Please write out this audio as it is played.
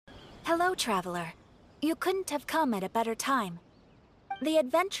Hello, traveler. You couldn't have come at a better time. The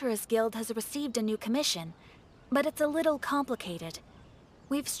Adventurers Guild has received a new commission, but it's a little complicated.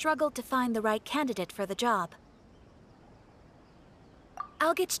 We've struggled to find the right candidate for the job.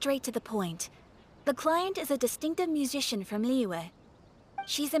 I'll get straight to the point. The client is a distinctive musician from Liyue.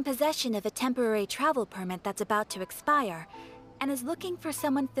 She's in possession of a temporary travel permit that's about to expire, and is looking for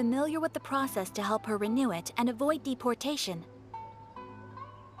someone familiar with the process to help her renew it and avoid deportation.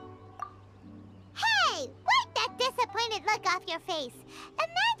 Hey! Wipe that disappointed look off your face!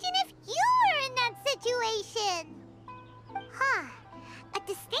 Imagine if you were in that situation! Huh. A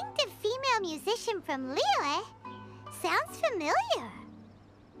distinctive female musician from Liyue? Sounds familiar.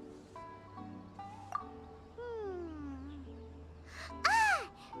 Ah!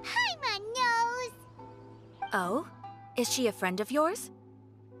 Paimon knows! Oh? Is she a friend of yours?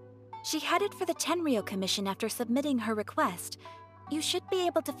 She headed for the Tenryou Commission after submitting her request. You should be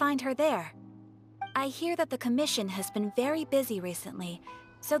able to find her there. I hear that the commission has been very busy recently,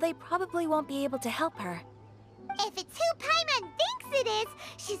 so they probably won't be able to help her. If it's who Paimon thinks it is,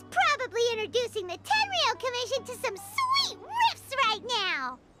 she's probably introducing the Tenryou Commission to some sweet riffs right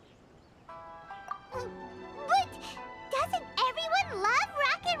now! But doesn't everyone love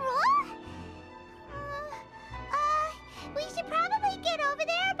rock and roll? We should probably get over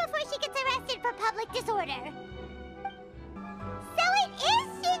there before she gets arrested for public disorder. So it is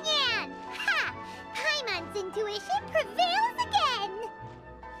Xing'an! Ha! Paimon's intuition prevails again!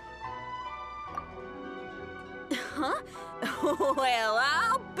 Huh? Well,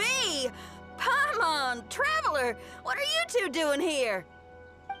 I'll be! Paimon, Traveler, what are you two doing here?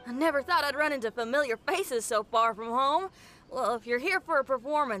 I never thought I'd run into familiar faces so far from home. Well, if you're here for a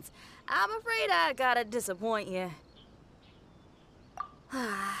performance, I'm afraid I gotta disappoint you.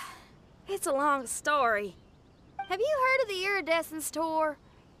 It's a long story. Have you heard of the Iridescence Tour?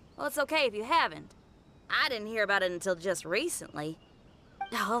 Well, it's okay if you haven't. I didn't hear about it until just recently.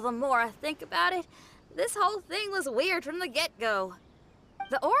 Oh, the more I think about it, this whole thing was weird from the get-go.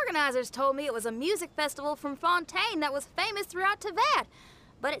 The organizers told me it was a music festival from Fontaine that was famous throughout Teyvat,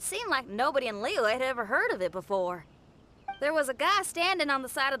 but it seemed like nobody in Liyue had ever heard of it before. There was a guy standing on the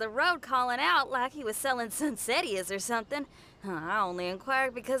side of the road calling out like he was selling Sunsetias or something. I only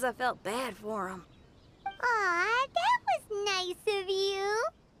inquired because I felt bad for him. Aw, that was nice of you.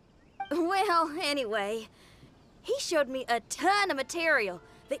 Well, anyway, he showed me a ton of material.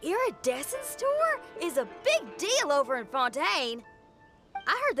 The Iridescence Tour is a big deal over in Fontaine.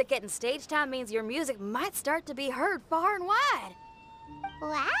 I heard that getting stage time means your music might start to be heard far and wide.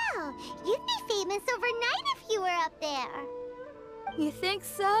 Wow, you'd be famous overnight if you were up there. You think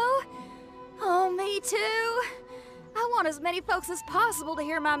so? Oh, me too. I want as many folks as possible to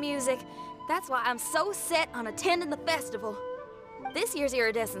hear my music. That's why I'm so set on attending the festival. This year's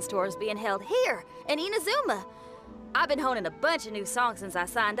Iridescence Tour is being held here in Inazuma. I've been honing a bunch of new songs since I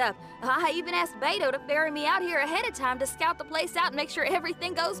signed up. I even asked Beto to ferry me out here ahead of time to scout the place out and make sure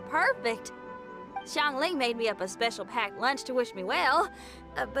everything goes perfect. Xiangling made me up a special packed lunch to wish me well,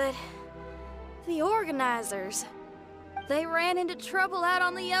 but the organizers, they ran into trouble out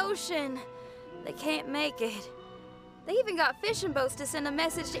on the ocean. They can't make it. They even got fishing boats to send a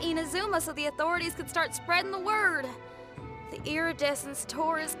message to Inazuma so the authorities could start spreading the word. The Iridescence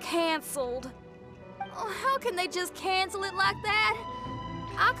Tour is canceled. Oh, how can they just cancel it like that?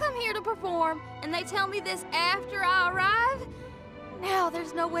 I come here to perform, and they tell me this after I arrive? Now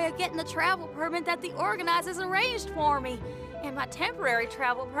there's no way of getting the travel permit that the organizers arranged for me, and my temporary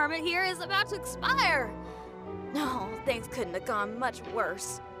travel permit here is about to expire. No, things couldn't have gone much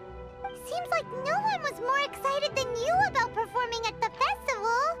worse. Seems like no one was more excited than you about performing at the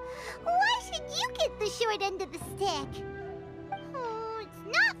festival. Why should you get the short end of the stick? Oh, it's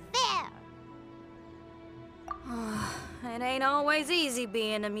not fair. It ain't always easy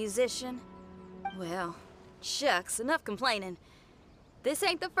being a musician. Well, shucks, enough complaining. This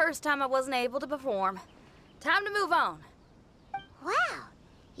ain't the first time I wasn't able to perform. Time to move on. Wow,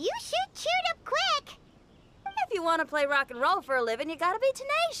 you sure cheered up quick. If you want to play rock and roll for a living, you gotta be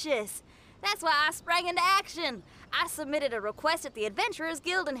tenacious. That's why I sprang into action. I submitted a request at the Adventurers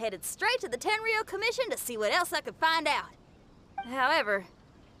Guild and headed straight to the Tenryou Commission to see what else I could find out. However,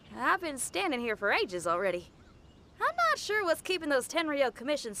 I've been standing here for ages already. I'm not sure what's keeping those Tenryou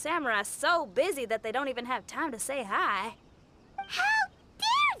Commission samurai so busy that they don't even have time to say hi. How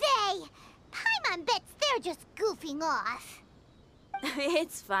dare they? Paimon bets they're just goofing off.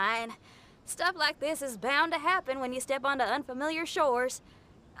 It's fine. Stuff like this is bound to happen when you step onto unfamiliar shores.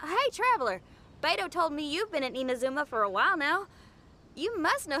 Hey, Traveler, Beto told me you've been in Inazuma for a while now. You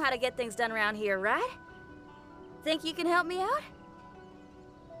must know how to get things done around here, right? Think you can help me out?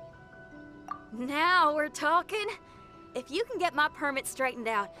 Now we're talking. If you can get my permit straightened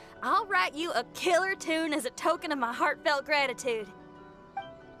out, I'll write you a killer tune as a token of my heartfelt gratitude.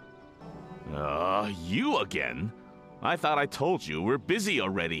 You again? I thought I told you we're busy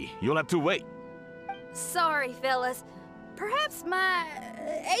already. You'll have to wait. Sorry, fellas. Perhaps my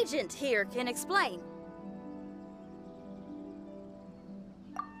agent here can explain.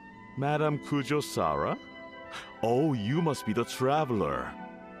 Madame Kujo-Sara? Oh, you must be the traveler.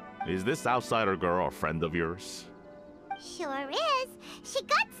 Is this outsider girl a friend of yours? Sure is. She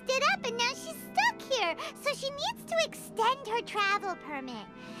got stood up and now she's stuck here, so she needs to extend her travel permit.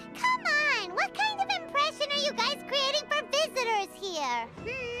 Come on, what kind of impression are you guys creating for visitors here?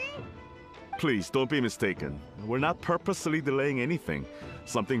 Please, don't be mistaken. We're not purposely delaying anything.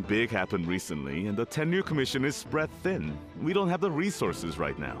 Something big happened recently, and the tenure commission is spread thin. We don't have the resources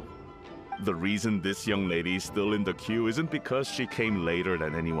right now. The reason this young lady is still in the queue isn't because she came later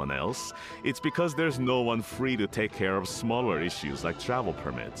than anyone else. It's because there's no one free to take care of smaller issues like travel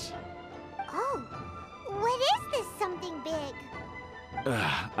permits. Oh, what is this something big?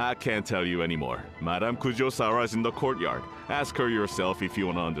 I can't tell you anymore. Madame Kujo-Sara is in the courtyard. Ask her yourself if you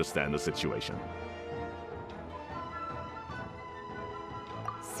want to understand the situation.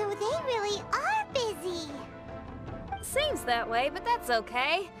 So they really are busy. Seems that way, but that's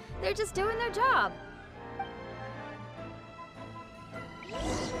okay. They're just doing their job.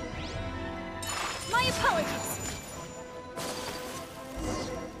 My apologies.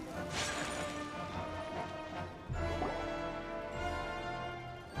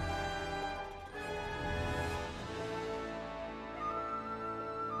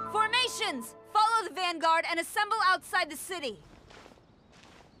 Formations! Follow the vanguard and assemble outside the city.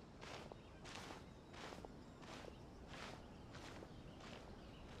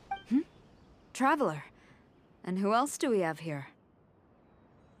 Traveler. And who else do we have here?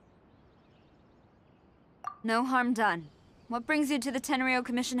 No harm done. What brings you to the Tenryou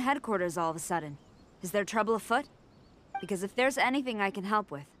Commission headquarters all of a sudden? Is there trouble afoot? Because if there's anything I can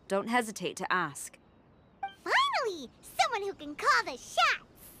help with, don't hesitate to ask. Finally! Someone who can call the shots!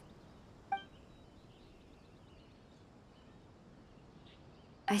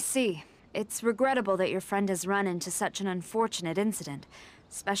 I see. It's regrettable that your friend has run into such an unfortunate incident,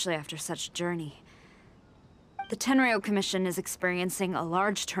 especially after such a journey. The Tenryou Commission is experiencing a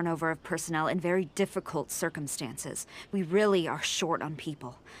large turnover of personnel in very difficult circumstances. We really are short on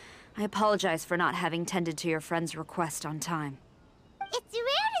people. I apologize for not having tended to your friend's request on time. It's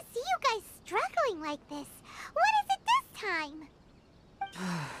rare to see you guys struggling like this. What is it this time?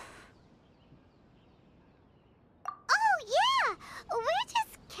 Oh, yeah! We're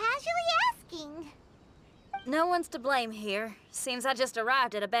just casually asking. No one's to blame here. Seems I just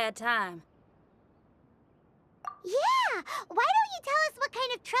arrived at a bad time. Yeah! Why don't you tell us what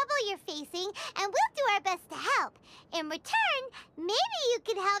kind of trouble you're facing, and we'll do our best to help. In return, maybe you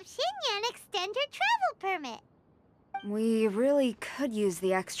could help Xinyan extend her travel permit. We really could use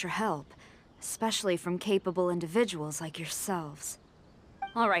the extra help, especially from capable individuals like yourselves.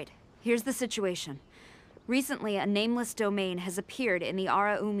 All right, here's the situation. Recently, a nameless domain has appeared in the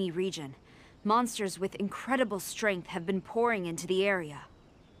Araumi region. Monsters with incredible strength have been pouring into the area.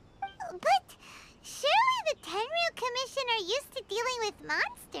 But surely the Tenryou Commission are used to dealing with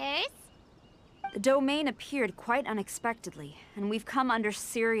monsters. The domain appeared quite unexpectedly, and we've come under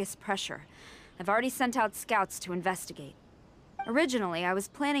serious pressure. I've already sent out scouts to investigate. Originally, I was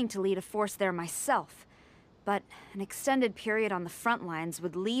planning to lead a force there myself, but an extended period on the front lines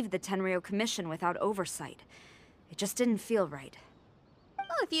would leave the Tenryou Commission without oversight. It just didn't feel right.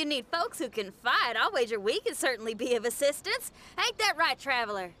 Well, if you need folks who can fight, I'll wager we can certainly be of assistance. Ain't that right,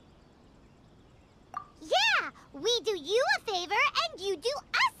 Traveler? Yeah! We do you a favor, and you do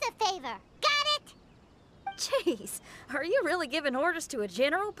us a favor. Got it? Jeez, are you really giving orders to a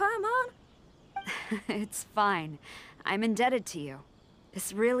general, Paimon? It's fine. I'm indebted to you.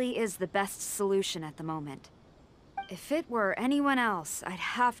 This really is the best solution at the moment. If it were anyone else, I'd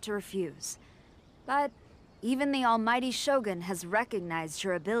have to refuse. But even the almighty Shogun has recognized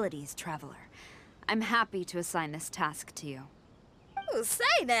your abilities, Traveler. I'm happy to assign this task to you. Ooh,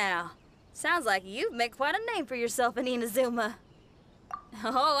 say now. Sounds like you've made quite a name for yourself in Inazuma.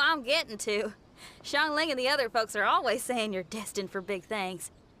 Oh, I'm getting to. Xiangling and the other folks are always saying you're destined for big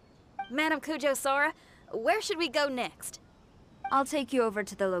things. Madame Kujo-Sara, where should we go next? I'll take you over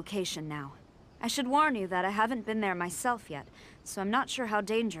to the location now. I should warn you that I haven't been there myself yet, so I'm not sure how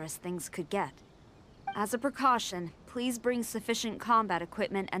dangerous things could get. As a precaution, please bring sufficient combat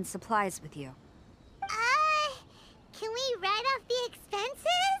equipment and supplies with you. Can we write off the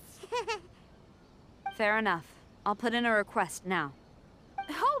expenses? Fair enough. I'll put in a request now.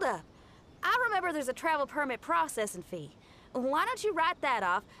 Hold up. I remember there's a travel permit processing fee. Why don't you write that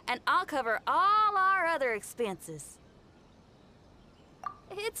off, and I'll cover all our other expenses.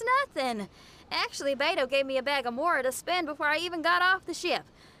 It's nothing. Actually, Beto gave me a bag of Mora to spend before I even got off the ship.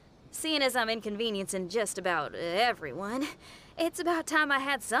 Seeing as I'm inconveniencing just about everyone, it's about time I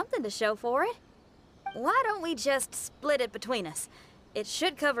had something to show for it. Why don't we just split it between us? It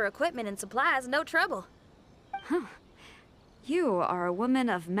should cover equipment and supplies, no trouble. Huh. You are a woman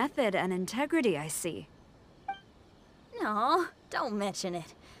of method and integrity, I see. No, don't mention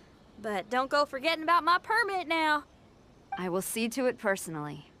it. But don't go forgetting about my permit now. I will see to it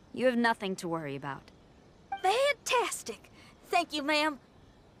personally. You have nothing to worry about. Fantastic. Thank you, ma'am.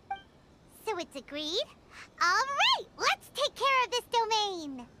 So it's agreed? Alright, let's take care of this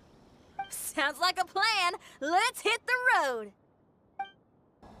domain! Sounds like a plan. Let's hit the road.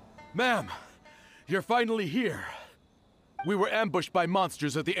 Ma'am, you're finally here. We were ambushed by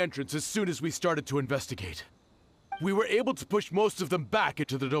monsters at the entrance as soon as we started to investigate. We were able to push most of them back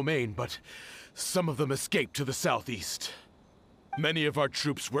into the domain, but some of them escaped to the southeast. Many of our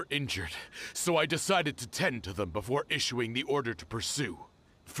troops were injured, so I decided to tend to them before issuing the order to pursue.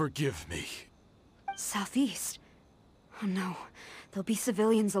 Forgive me. Southeast? Oh no, there'll be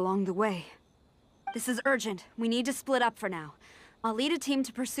civilians along the way. This is urgent. We need to split up for now. I'll lead a team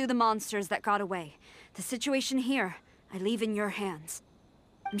to pursue the monsters that got away. The situation here, I leave in your hands.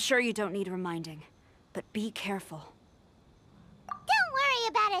 I'm sure you don't need reminding, but be careful. Don't worry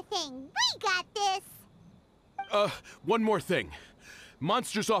about a thing. We got this. One more thing.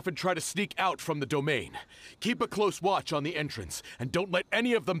 Monsters often try to sneak out from the domain. Keep a close watch on the entrance, and don't let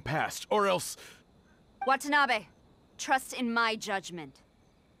any of them pass, or else... Watanabe, trust in my judgment.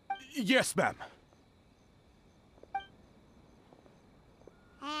 Yes, ma'am.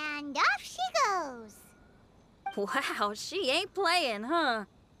 And off she goes. Wow, she ain't playing, huh?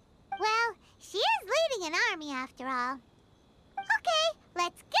 Well, she is leading an army after all. Okay,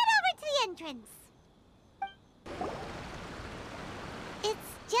 let's get over to the entrance.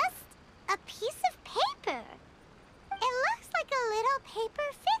 It's just a piece of paper. It looks like a little paper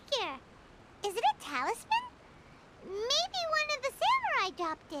figure. Is it a talisman? Maybe one of the samurai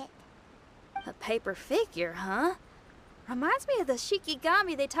dropped it. A paper figure, huh? Reminds me of the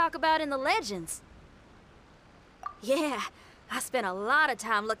Shikigami they talk about in the legends. Yeah, I spent a lot of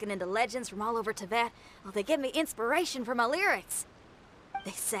time looking into legends from all over Tibet. Well, they give me inspiration for my lyrics.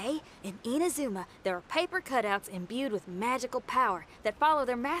 They say in Inazuma there are paper cutouts imbued with magical power that follow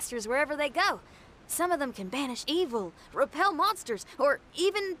their masters wherever they go. Some of them can banish evil, repel monsters, or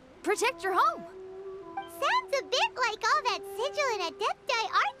even protect your home. Sounds a bit like all that sigil and adepti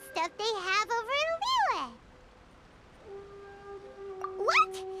art stuff they have over in Liyue.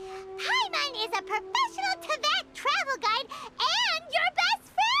 What? Paimon is a professional Tibet travel guide and your best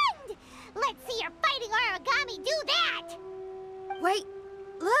friend! Let's see your fighting origami do that! Wait,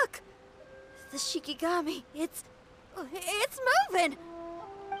 look! The Shikigami, it's moving!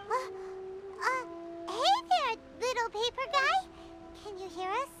 Hey there, little paper guy. Can you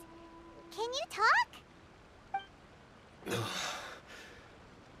hear us? Can you talk?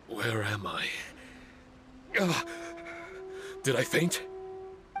 Where am I? Did I faint?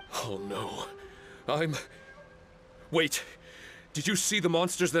 Oh no. Wait. Did you see the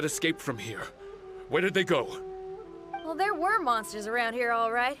monsters that escaped from here? Where did they go? Well, there were monsters around here,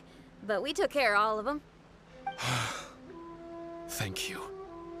 all right. But we took care of all of them. Thank you.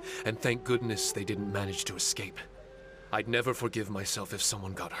 And thank goodness they didn't manage to escape. I'd never forgive myself if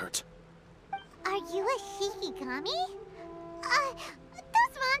someone got hurt. Are you a Shikigami?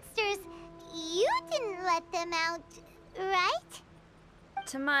 Those monsters, you didn't let them out, right?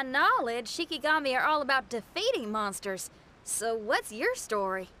 To my knowledge, Shikigami are all about defeating monsters. So what's your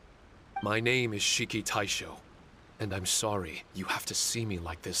story? My name is Shiki Taisho, and I'm sorry you have to see me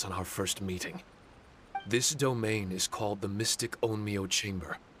like this on our first meeting. This domain is called the Mystic Onmyo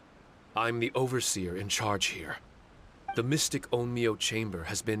Chamber. I'm the overseer in charge here. The Mystic Onmyo Chamber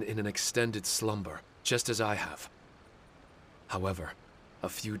has been in an extended slumber, just as I have. However, a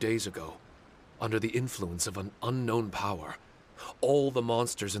few days ago, under the influence of an unknown power, all the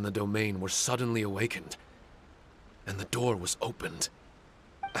monsters in the domain were suddenly awakened, and the door was opened.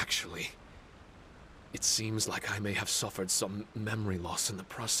 Actually, it seems like I may have suffered some memory loss in the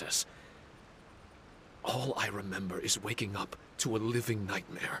process. All I remember is waking up to a living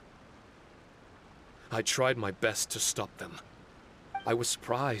nightmare. I tried my best to stop them. I was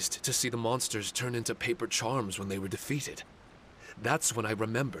surprised to see the monsters turn into paper charms when they were defeated. That's when I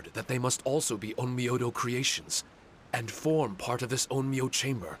remembered that they must also be Onmyodo creations, and form part of this Onmyo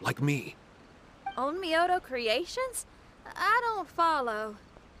chamber, like me. Onmyodo creations? I don't follow.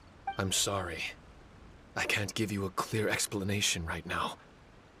 I'm sorry. I can't give you a clear explanation right now.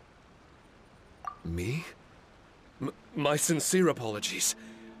 Me? My sincere apologies.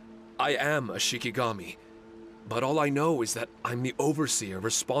 I am a Shikigami, but all I know is that I'm the overseer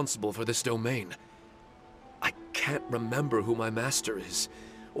responsible for this domain. I can't remember who my master is,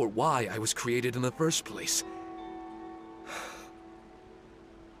 or why I was created in the first place.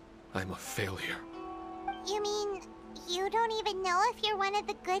 I'm a failure. You mean, you don't even know if you're one of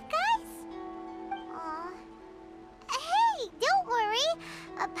the good guys? Aw. Hey, don't worry!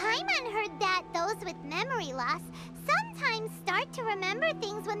 Paimon heard that those with memory loss sometimes start to remember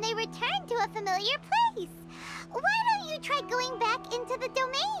things when they return to a familiar place. Why don't you try going back into the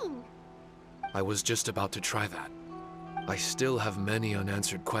domain? I was just about to try that. I still have many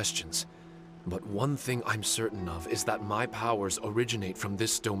unanswered questions, but one thing I'm certain of is that my powers originate from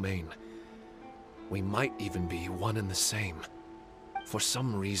this domain. We might even be one and the same. For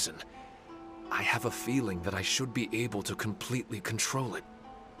some reason, I have a feeling that I should be able to completely control it.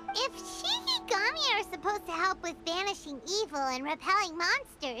 If Shikigami are supposed to help with banishing evil and repelling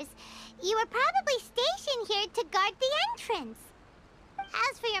monsters, you were probably stationed here to guard the entrance.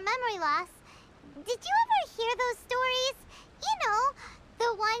 As for your memory loss, did you ever hear those stories? You know,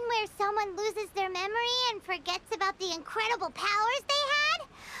 the one where someone loses their memory and forgets about the incredible powers they had?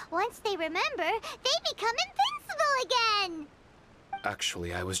 Once they remember, they become invincible again!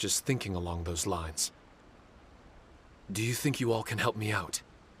 Actually, I was just thinking along those lines. Do you think you all can help me out?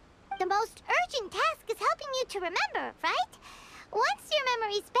 The most urgent task is helping you to remember, right? Once your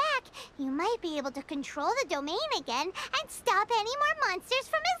memory's back, you might be able to control the domain again and stop any more monsters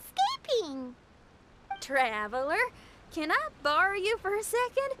from escaping. Traveler, can I borrow you for a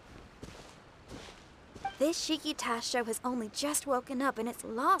second? This Shiki Taisho has only just woken up and it's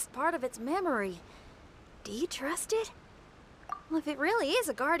lost part of its memory. Do you trust it? Well, if it really is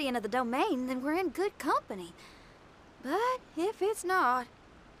a guardian of the domain, then we're in good company. But if it's not...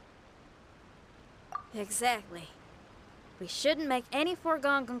 Exactly. We shouldn't make any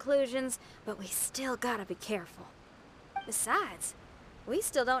foregone conclusions, but we still gotta be careful. Besides, we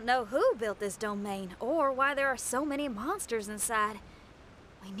still don't know who built this domain or why there are so many monsters inside.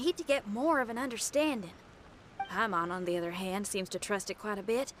 We need to get more of an understanding. Paimon, on the other hand, seems to trust it quite a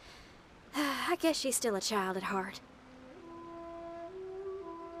bit. I guess she's still a child at heart.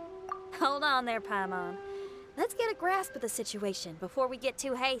 Hold on there, Paimon. Let's get a grasp of the situation before we get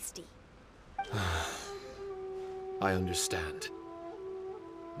too hasty. I understand.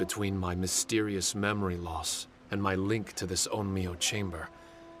 Between my mysterious memory loss and my link to this Onmyo chamber,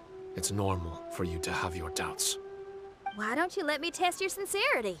 it's normal for you to have your doubts. Why don't you let me test your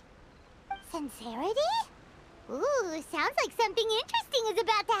sincerity? Sincerity? Ooh, sounds like something interesting is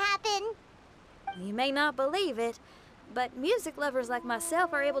about to happen. You may not believe it, but music lovers like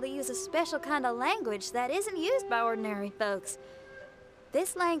myself are able to use a special kind of language that isn't used by ordinary folks.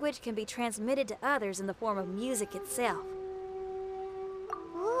 This language can be transmitted to others in the form of music itself.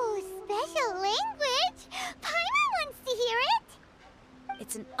 Ooh, special language? Paimon wants to hear it!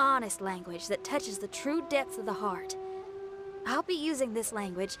 It's an honest language that touches the true depths of the heart. I'll be using this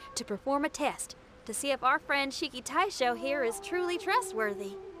language to perform a test to see if our friend Shiki Taisho here is truly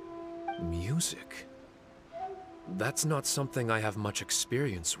trustworthy. Music? That's not something I have much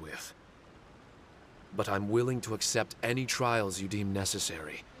experience with. But I'm willing to accept any trials you deem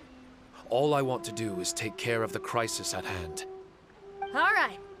necessary. All I want to do is take care of the crisis at hand. All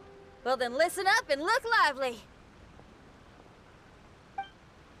right. Well then listen up and look lively.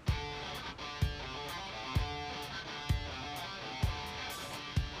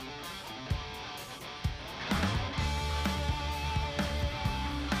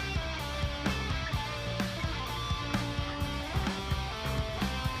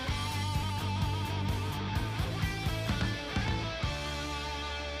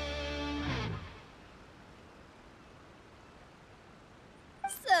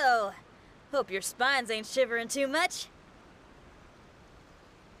 So, hope your spines ain't shivering too much.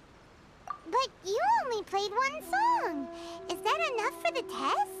 But you only played one song. Is that enough for the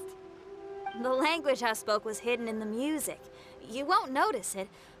test? The language I spoke was hidden in the music. You won't notice it,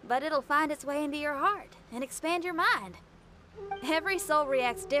 but it'll find its way into your heart and expand your mind. Every soul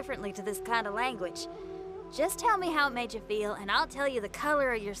reacts differently to this kind of language. Just tell me how it made you feel, and I'll tell you the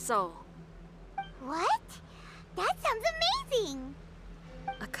color of your soul. What? That sounds amazing!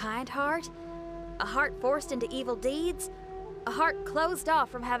 A kind heart? A heart forced into evil deeds? A heart closed off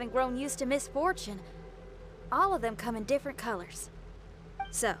from having grown used to misfortune? All of them come in different colors.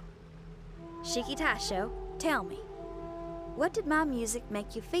 So, Shiki Taisho, tell me, what did my music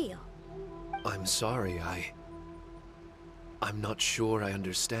make you feel? I'm sorry, I'm not sure I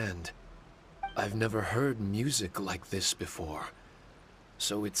understand. I've never heard music like this before,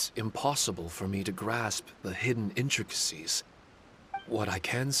 so it's impossible for me to grasp the hidden intricacies. What I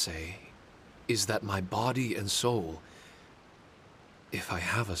can say is that my body and soul, if I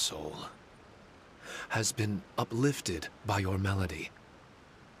have a soul, has been uplifted by your melody.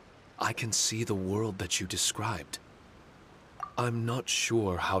 I can see the world that you described. I'm not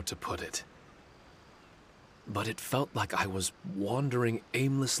sure how to put it, but it felt like I was wandering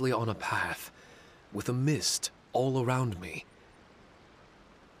aimlessly on a path with a mist all around me.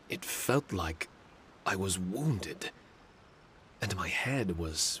 It felt like I was wounded, and my head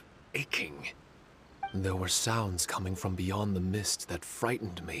was aching. There were sounds coming from beyond the mist that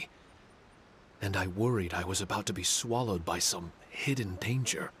frightened me, and I worried I was about to be swallowed by some hidden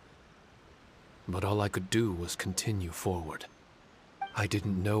danger. But all I could do was continue forward. I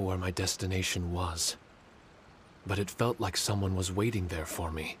didn't know where my destination was, but it felt like someone was waiting there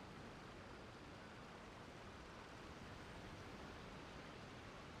for me.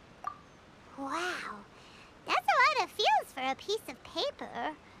 Wow, that's a lot of feels for a piece of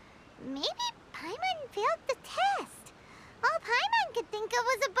paper. Maybe Paimon failed the test. All Paimon could think of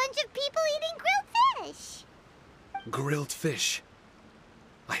was a bunch of people eating grilled fish. Grilled fish.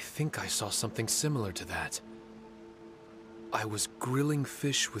 I think I saw something similar to that. I was grilling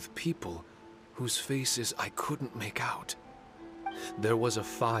fish with people whose faces I couldn't make out. There was a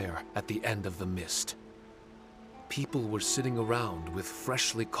fire at the end of the mist. People were sitting around with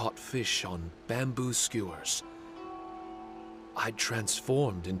freshly caught fish on bamboo skewers. I'd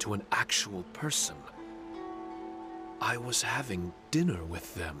transformed into an actual person. I was having dinner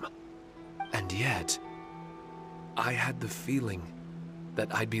with them. And yet, I had the feeling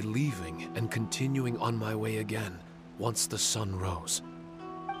that I'd be leaving and continuing on my way again once the sun rose.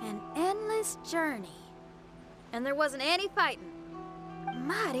 An endless journey. And there wasn't any fighting.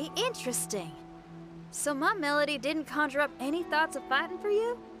 Mighty interesting. So my melody didn't conjure up any thoughts of fighting for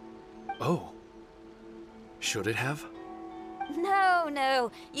you? Oh. Should it have?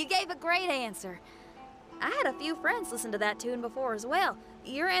 No. You gave a great answer. I had a few friends listen to that tune before as well.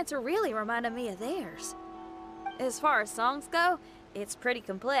 Your answer really reminded me of theirs. As far as songs go, it's pretty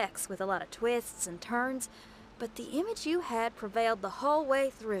complex with a lot of twists and turns, but the image you had prevailed the whole way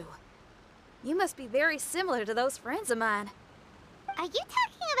through. You must be very similar to those friends of mine. Are you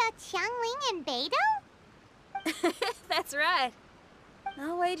talking about Xiangling and Beidou? That's right.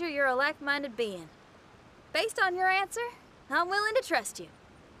 I'll wager you're a like-minded being. Based on your answer, I'm willing to trust you.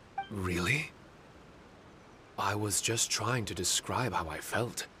 Really? I was just trying to describe how I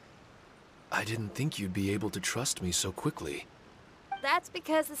felt. I didn't think you'd be able to trust me so quickly. That's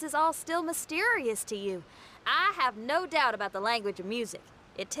because this is all still mysterious to you. I have no doubt about the language of music.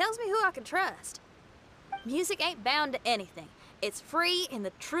 It tells me who I can trust. Music ain't bound to anything. It's free in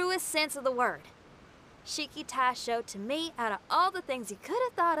the truest sense of the word. Shiki Taisho, to me, out of all the things you could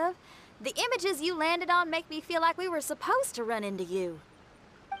have thought of, the images you landed on make me feel like we were supposed to run into you.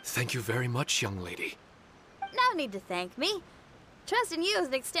 Thank you very much, young lady. No need to thank me. Trusting you is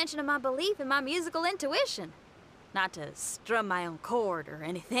an extension of my belief in my musical intuition. Not to strum my own chord or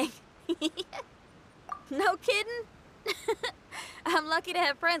anything. No kidding? I'm lucky to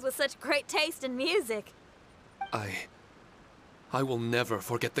have friends with such great taste in music. I will never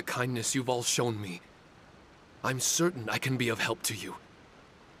forget the kindness you've all shown me. I'm certain I can be of help to you.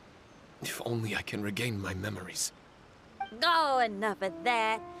 If only I can regain my memories. Oh, enough of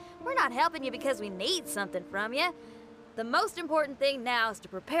that. We're not helping you because we need something from you. The most important thing now is to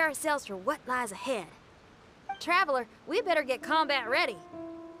prepare ourselves for what lies ahead. Traveler, we better get combat ready.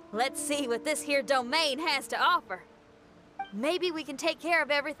 Let's see what this here domain has to offer. Maybe we can take care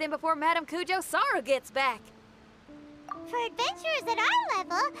of everything before Madame Kujo-Sara gets back. For adventurers at our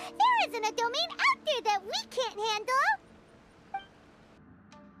level, there isn't a domain out there that we can't handle.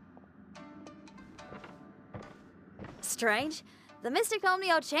 Strange. The Mystic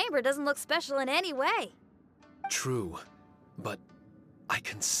Omnio Chamber doesn't look special in any way. True, but I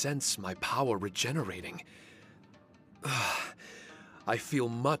can sense my power regenerating. I feel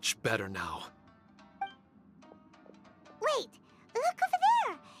much better now. Wait, look over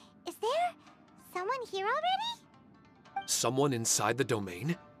there. Is there someone here already? Someone inside the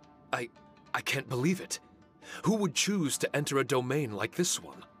domain? I can't believe it. Who would choose to enter a domain like this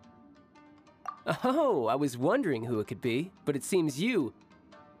one? Oh, I was wondering who it could be, but it seems you.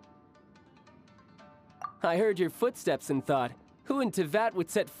 I heard your footsteps and thought, who in Tevat would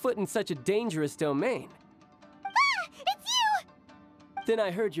set foot in such a dangerous domain? Ah, it's you! Then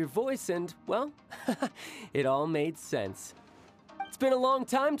I heard your voice and, well, it all made sense. It's been a long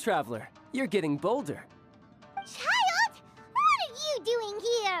time, Traveler. You're getting bolder. Child,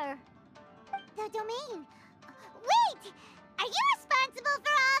 the domain. Wait! Are you responsible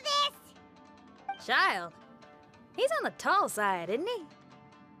for all this? Child, he's on the tall side, isn't he?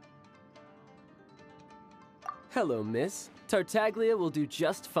 Hello, miss. Tartaglia will do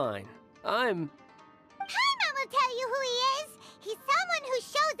just fine. Paimon will tell you who he is. He's someone who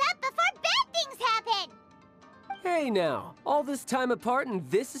shows up before bad things happen. Hey now, all this time apart and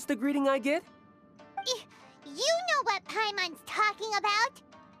this is the greeting I get? You know what Paimon's talking about?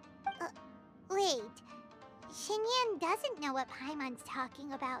 Wait. Xinyan doesn't know what Paimon's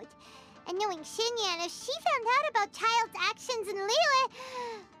talking about. And knowing Xinyan, if she found out about Child's actions in Liyue...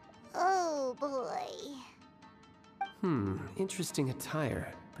 Oh, boy. Interesting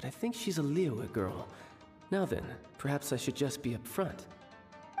attire, but I think she's a Liyue girl. Now then, perhaps I should just be upfront.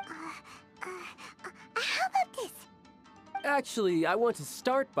 How about this? Actually, I want to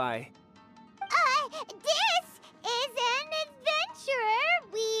start by... This is an adventurer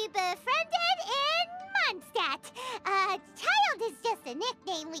we befriended in Mondstadt. Child is just a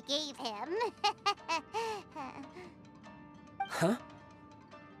nickname we gave him. Huh?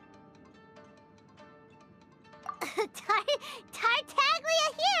 Tartaglia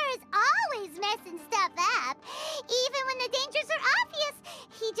here is always messing stuff up. Even when the dangers are obvious,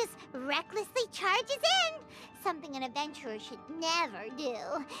 he just recklessly charges in. Something an adventurer should never do.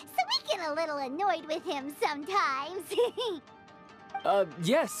 So we get a little annoyed with him sometimes.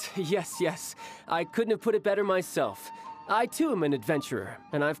 Yes. I couldn't have put it better myself. I too am an adventurer,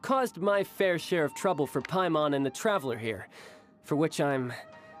 and I've caused my fair share of trouble for Paimon and the Traveler here, for which I'm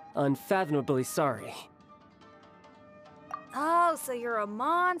unfathomably sorry. Oh, so you're a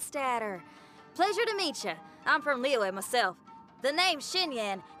Mondstadter. Pleasure to meet you. I'm from Liyue myself. The name's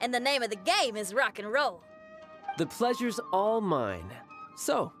Xinyan, and the name of the game is rock and roll. The pleasure's all mine.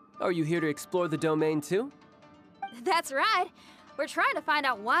 So, are you here to explore the domain too? That's right. We're trying to find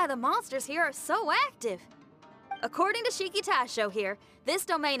out why the monsters here are so active. According to Shiki Taisho here, this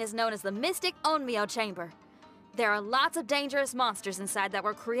domain is known as the Mystic Onmyo Chamber. There are lots of dangerous monsters inside that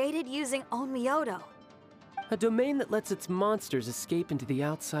were created using Onmyodo. A domain that lets its monsters escape into the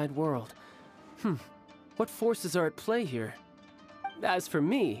outside world. What forces are at play here? As for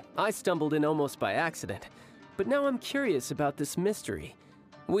me, I stumbled in almost by accident. But now I'm curious about this mystery.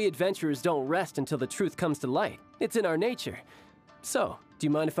 We adventurers don't rest until the truth comes to light. It's in our nature. So, do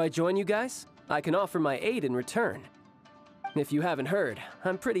you mind if I join you guys? I can offer my aid in return. If you haven't heard,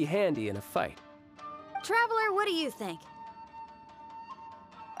 I'm pretty handy in a fight. Traveler, what do you think?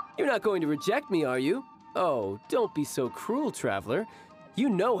 You're not going to reject me, are you? Oh, don't be so cruel, Traveler. You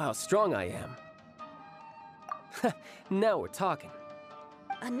know how strong I am. Now we're talking.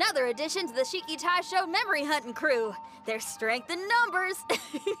 Another addition to the Shiki Taisho memory hunting crew. There's strength in numbers.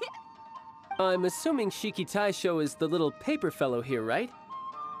 I'm assuming Shiki Taisho is the little paper fellow here, right?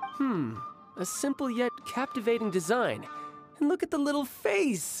 A simple yet captivating design. And look at the little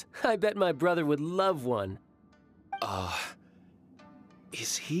face! I bet my brother would love one.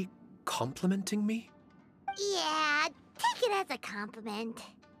 Is he complimenting me? Yeah, take it as a compliment.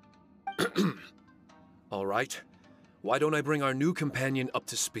 All right. Why don't I bring our new companion up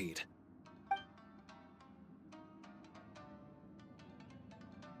to speed?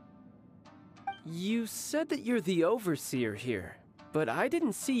 You said that you're the overseer here, but I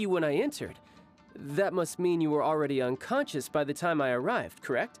didn't see you when I entered. That must mean you were already unconscious by the time I arrived,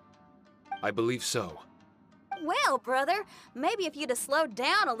 correct? I believe so. Well, brother, maybe if you'd have slowed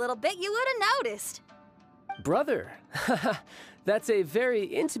down a little bit, you would have noticed. Brother? That's a very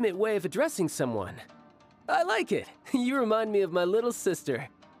intimate way of addressing someone. I like it. You remind me of my little sister.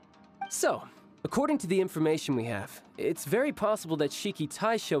 So, according to the information we have, it's very possible that Shiki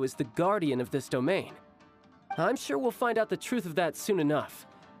Taisho is the guardian of this domain. I'm sure we'll find out the truth of that soon enough.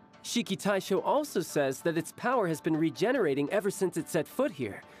 Shiki Taisho also says that its power has been regenerating ever since it set foot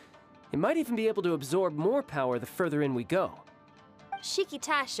here. It might even be able to absorb more power the further in we go. Shiki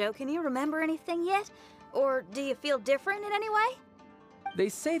Taisho, can you remember anything yet? Or do you feel different in any way? They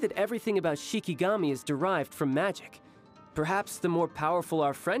say that everything about Shikigami is derived from magic. Perhaps the more powerful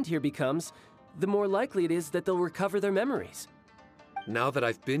our friend here becomes, the more likely it is that they'll recover their memories. Now that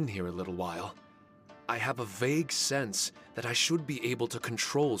I've been here a little while, I have a vague sense that I should be able to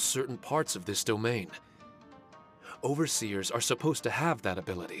control certain parts of this domain. Overseers are supposed to have that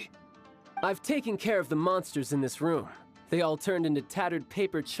ability. I've taken care of the monsters in this room. They all turned into tattered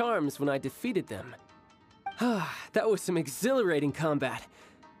paper charms when I defeated them. That was some exhilarating combat,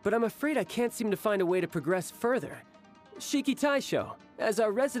 but I'm afraid I can't seem to find a way to progress further. Shiki Taisho, as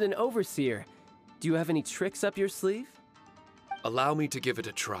our resident overseer, do you have any tricks up your sleeve? Allow me to give it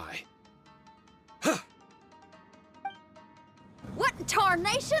a try. What in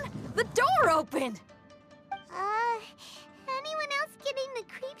tarnation? The door opened! Anyone else getting the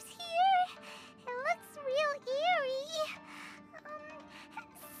creeps here? It looks real eerie.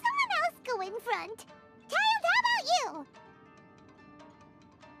 Someone else go in front. Child, how about you?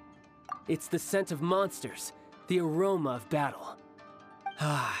 It's the scent of monsters, the aroma of battle.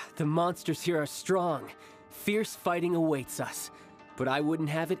 Ah, the monsters here are strong. Fierce fighting awaits us. But I wouldn't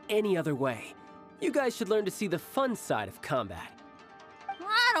have it any other way. You guys should learn to see the fun side of combat.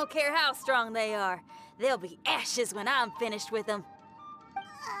 I don't care how strong they are. They'll be ashes when I'm finished with them.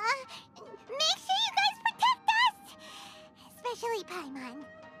 Make sure you guys protect us! Especially Paimon.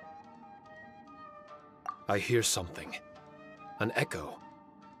 I hear something. An echo.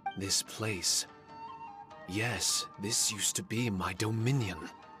 This place. Yes, this used to be my dominion.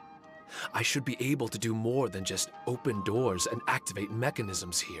 I should be able to do more than just open doors and activate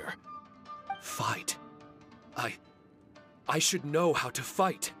mechanisms here. Fight. I should know how to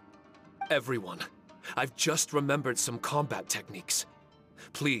fight. Everyone, I've just remembered some combat techniques.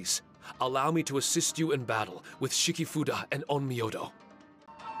 Please, allow me to assist you in battle with Shikifuda and Onmyodo.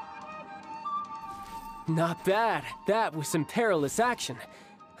 Not bad. That was some perilous action.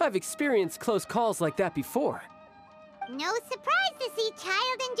 I've experienced close calls like that before. No surprise to see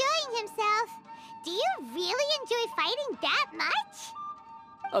Child enjoying himself. Do you really enjoy fighting that much?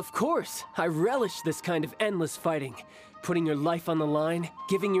 Of course, I relish this kind of endless fighting. Putting your life on the line,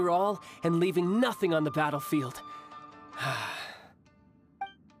 giving your all, and leaving nothing on the battlefield. I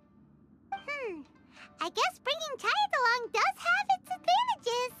guess bringing Child along does have its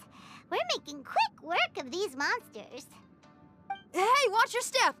advantages. We're making quick work of these monsters. Hey, watch your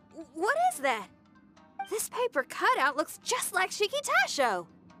step! What is that? This paper cutout looks just like Shiki Taisho.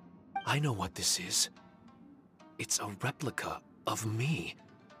 I know what this is. It's a replica of me.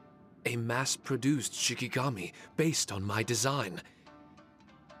 A mass-produced Shikigami based on my design.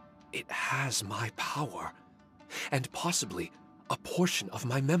 It has my power, and possibly a portion of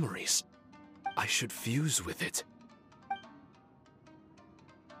my memories. I should fuse with it.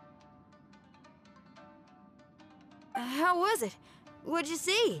 How was it? What'd you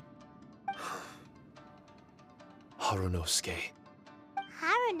see? Harunosuke.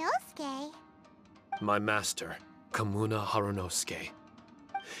 Harunosuke? My master, Kamuna Harunosuke.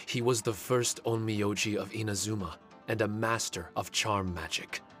 He was the first Onmyoji of Inazuma and a master of charm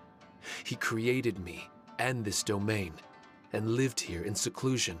magic. He created me and this domain and lived here in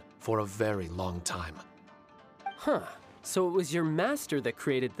seclusion for a very long time. Huh. So it was your master that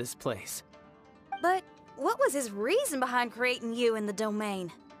created this place. But what was his reason behind creating you in the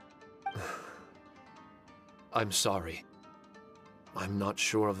domain? I'm sorry. I'm not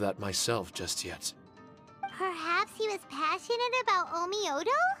sure of that myself just yet. Perhaps he was passionate about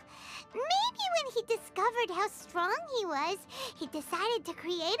Onmyodo? Maybe when he discovered how strong he was, he decided to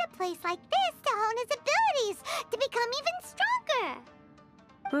create a place like this to hone his abilities, to become even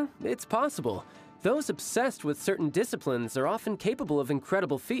stronger. It's possible. Those obsessed with certain disciplines are often capable of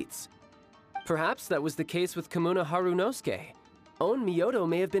incredible feats. Perhaps that was the case with Kamuna Harunosuke. Onmyodo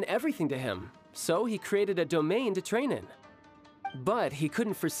may have been everything to him, so he created a domain to train in. But he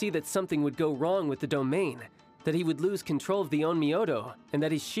couldn't foresee that something would go wrong with the domain, that he would lose control of the Onmyodo, and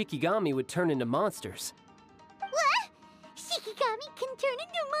that his Shikigami would turn into monsters. What? Shikigami can turn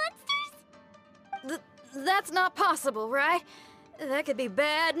into monsters? That's not possible, right? That could be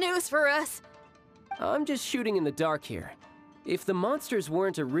bad news for us. I'm just shooting in the dark here. If the monsters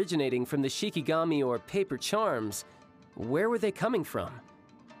weren't originating from the Shikigami or paper charms, where were they coming from?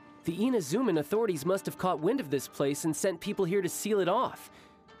 The Inazuman authorities must have caught wind of this place and sent people here to seal it off,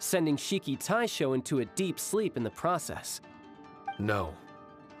 sending Shiki Taisho into a deep sleep in the process. No.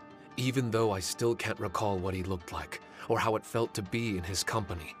 Even though I still can't recall what he looked like, or how it felt to be in his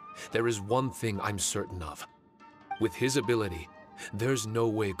company, there is one thing I'm certain of. With his ability, there's no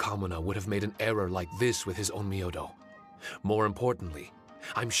way Kamuna would have made an error like this with his Onmyodo. More importantly,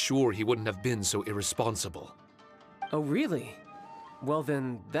 I'm sure he wouldn't have been so irresponsible. Oh, really? Well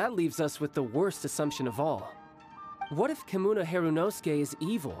then, that leaves us with the worst assumption of all. What if Kamuna Harunosuke is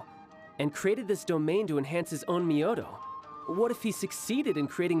evil, and created this domain to enhance his own Onmyodo? What if he succeeded in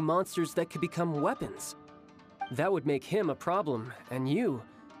creating monsters that could become weapons? That would make him a problem, and you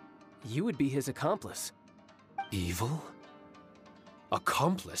would be his accomplice. Evil?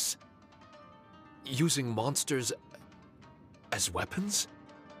 Accomplice? Using monsters as weapons?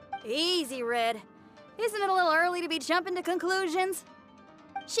 Easy, Red. Isn't it a little early to be jumping to conclusions?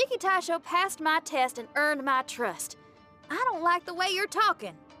 Shiki Taisho passed my test and earned my trust. I don't like the way you're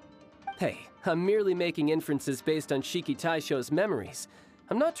talking. Hey, I'm merely making inferences based on Shiki Taisho's memories.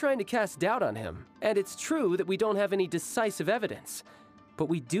 I'm not trying to cast doubt on him, and it's true that we don't have any decisive evidence. but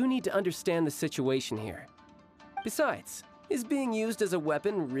we do need to understand the situation here. Besides, is being used as a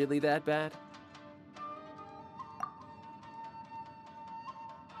weapon really that bad?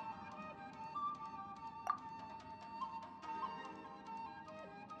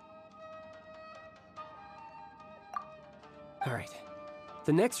 Alright.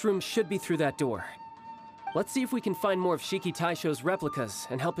 The next room should be through that door. Let's see if we can find more of Shiki Taisho's replicas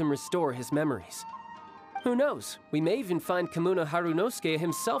and help him restore his memories. Who knows? We may even find Kamuna Harunosuke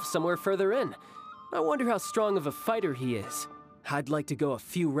himself somewhere further in. I wonder how strong of a fighter he is. I'd like to go a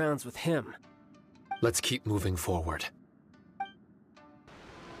few rounds with him. Let's keep moving forward.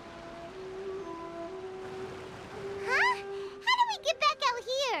 Huh? How do we get back out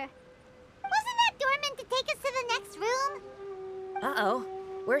here? Wasn't that door meant to take us to the next room? Uh-oh.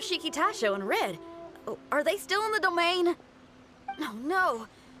 Where's Shiki Taisho and Red? Oh, are they still in the domain? Oh, no.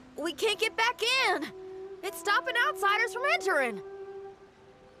 We can't get back in. It's stopping outsiders from entering.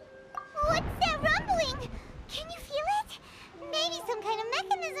 What's that rumbling? Can you feel it? Maybe some kind of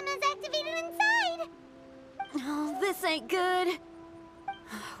mechanism is activated inside. Oh, this ain't good.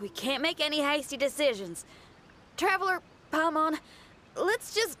 We can't make any hasty decisions. Traveler, Paimon,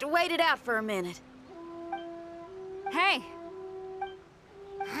 let's just wait it out for a minute. Hey!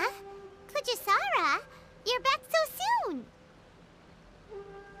 Huh? Kujisara, you're back so soon.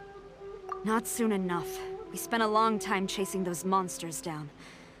 Not soon enough. We spent a long time chasing those monsters down.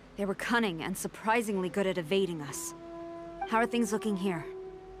 They were cunning and surprisingly good at evading us. How are things looking here?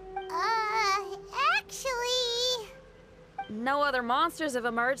 Actually... No other monsters have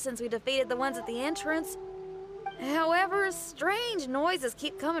emerged since we defeated the ones at the entrance. However, strange noises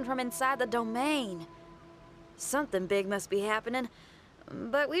keep coming from inside the domain. Something big must be happening,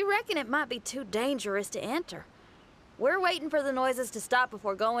 but we reckon it might be too dangerous to enter. We're waiting for the noises to stop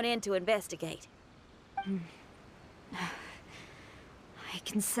before going in to investigate. I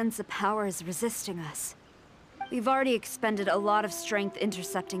can sense a power is resisting us. We've already expended a lot of strength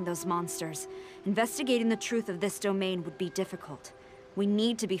intercepting those monsters. Investigating the truth of this domain would be difficult. We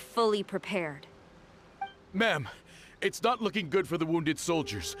need to be fully prepared. Ma'am, it's not looking good for the wounded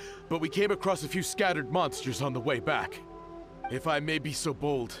soldiers, but we came across a few scattered monsters on the way back. If I may be so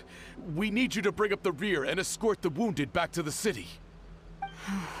bold, we need you to bring up the rear and escort the wounded back to the city.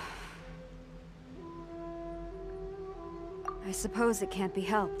 I suppose it can't be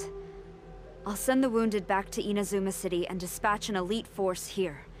helped. I'll send the wounded back to Inazuma City and dispatch an elite force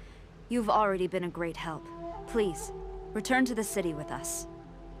here. You've already been a great help. Please, return to the city with us.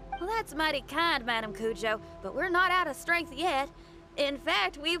 Well, that's mighty kind, Madam Kujo, but we're not out of strength yet. In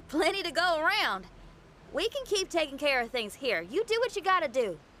fact, we've plenty to go around. We can keep taking care of things here. You do what you gotta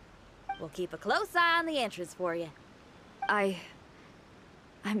do. We'll keep a close eye on the entrance for you. I'm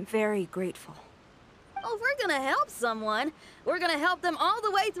very grateful. Oh, if we're gonna help someone, we're gonna help them all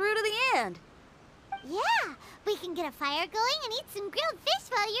the way through to the end. Yeah, we can get a fire going and eat some grilled fish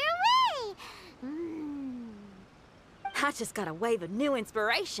while you're away. I just got a wave of new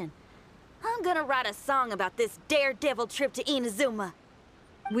inspiration. I'm gonna write a song about this daredevil trip to Inazuma.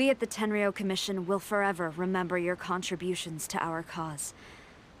 We at the Tenryou Commission will forever remember your contributions to our cause.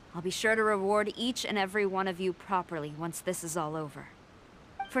 I'll be sure to reward each and every one of you properly once this is all over.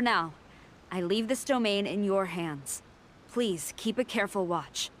 For now, I leave this domain in your hands. Please keep a careful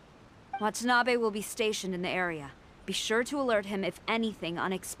watch. Watanabe will be stationed in the area. Be sure to alert him if anything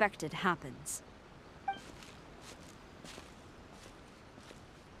unexpected happens.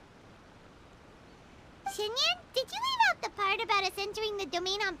 Shinyan, did you leave out the part about us entering the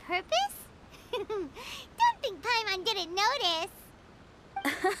domain on purpose? Don't think Paimon didn't notice.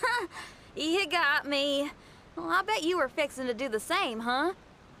 You got me. Well, I bet you were fixing to do the same, huh?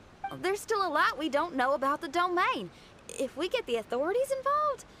 There's still a lot we don't know about the domain. If we get the authorities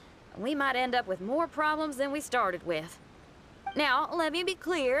involved, we might end up with more problems than we started with. Now, let me be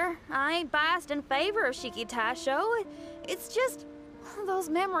clear. I ain't biased in favor of Shiki Taisho. It's just, those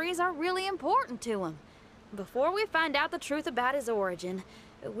memories are really important to him. Before we find out the truth about his origin,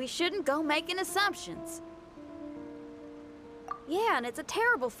 we shouldn't go making assumptions. Yeah, and it's a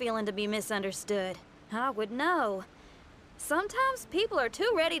terrible feeling to be misunderstood. I would know. Sometimes people are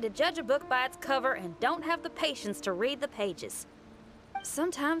too ready to judge a book by its cover and don't have the patience to read the pages.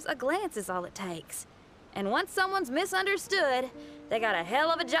 Sometimes a glance is all it takes. And once someone's misunderstood, they got a hell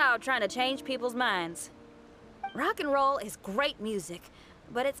of a job trying to change people's minds. Rock and roll is great music,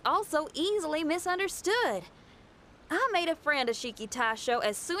 but it's also easily misunderstood. I made a friend of Shiki Taisho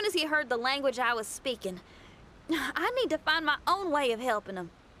as soon as he heard the language I was speaking. I need to find my own way of helping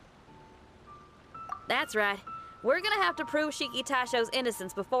him. That's right. We're gonna have to prove Shiki Taisho's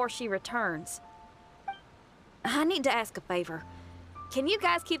innocence before she returns. I need to ask a favor. Can you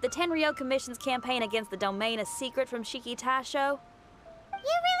guys keep the Tenryou Commission's campaign against the domain a secret from Shiki Taisho?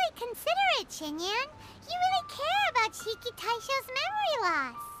 You're really considerate, Xinyan. You really care about Shiki Taisho's memory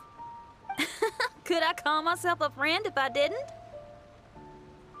loss. Could I call myself a friend if I didn't?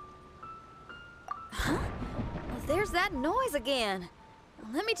 Huh? Well, there's that noise again.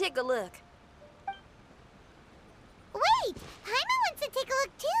 Let me take a look. Wait! Paimon wants to take a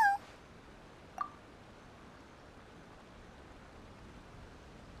look too!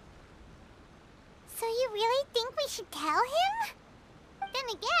 So you really think we should tell him? Then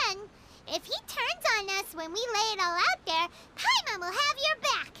again, if he turns on us when we lay it all out there, Paimon will have your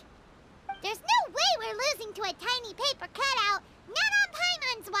back! There's no way we're losing to a tiny paper cutout, not on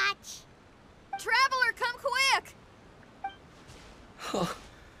Paimon's watch! Traveler, come quick!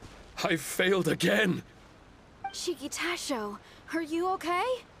 I failed again! Shiki Taisho, are you okay?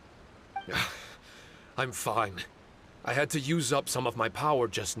 I'm fine. I had to use up some of my power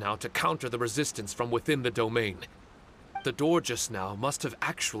just now to counter the resistance from within the domain. The door just now must have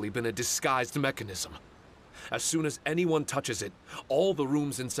actually been a disguised mechanism. As soon as anyone touches it, all the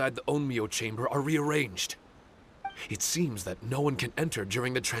rooms inside the Onmyo chamber are rearranged. It seems that no one can enter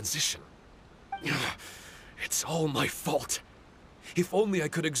during the transition. It's all my fault. If only I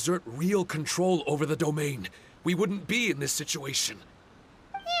could exert real control over the domain, we wouldn't be in this situation.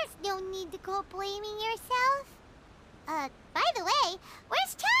 There's no need to go blaming yourself. By the way,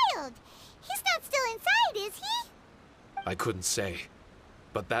 where's Child? He's not still inside, is he? I couldn't say,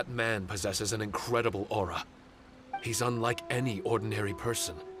 but that man possesses an incredible aura. He's unlike any ordinary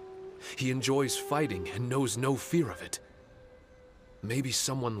person. He enjoys fighting and knows no fear of it. Maybe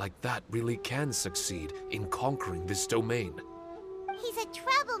someone like that really can succeed in conquering this domain. He's a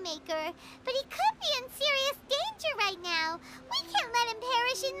troublemaker, but he could be in serious danger right now. We can't let him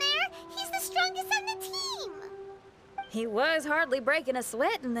perish in there. He's the strongest on the team. He was hardly breaking a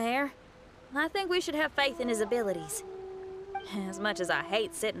sweat in there. I think we should have faith in his abilities. As much as I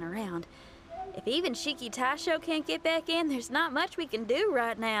hate sitting around, if even Shiki Taisho can't get back in, there's not much we can do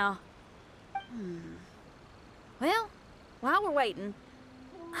right now. Well, while we're waiting,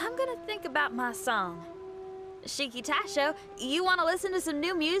 I'm gonna think about my song. Shiki Taisho, you want to listen to some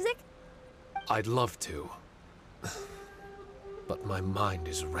new music? I'd love to. But my mind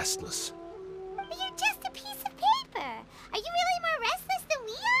is restless. But you're just a piece of paper. Are you really more restless than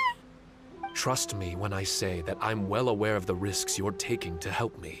we are? Trust me when I say that I'm well aware of the risks you're taking to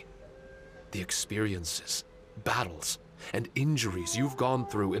help me. The experiences, battles, and injuries you've gone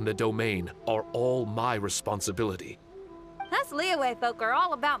through in the domain are all my responsibility. Us Liyue folk are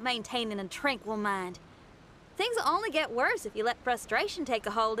all about maintaining a tranquil mind. Things will only get worse if you let frustration take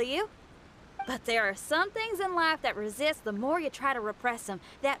a hold of you. But there are some things in life that resist the more you try to repress them,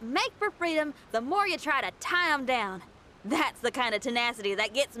 that make for freedom the more you try to tie them down. That's the kind of tenacity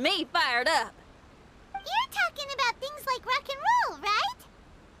that gets me fired up. You're talking about things like rock and roll,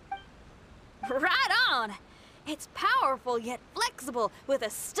 right? Right on! It's powerful yet flexible, with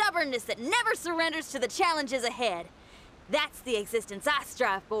a stubbornness that never surrenders to the challenges ahead. That's the existence I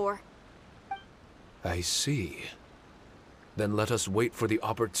strive for. I see. Then let us wait for the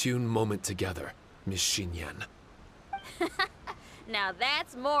opportune moment together, Miss Xinyan. Now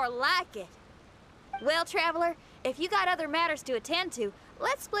that's more like it. Well, Traveler, if you got other matters to attend to,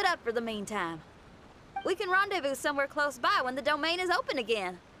 let's split up for the meantime. We can rendezvous somewhere close by when the domain is open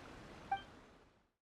again.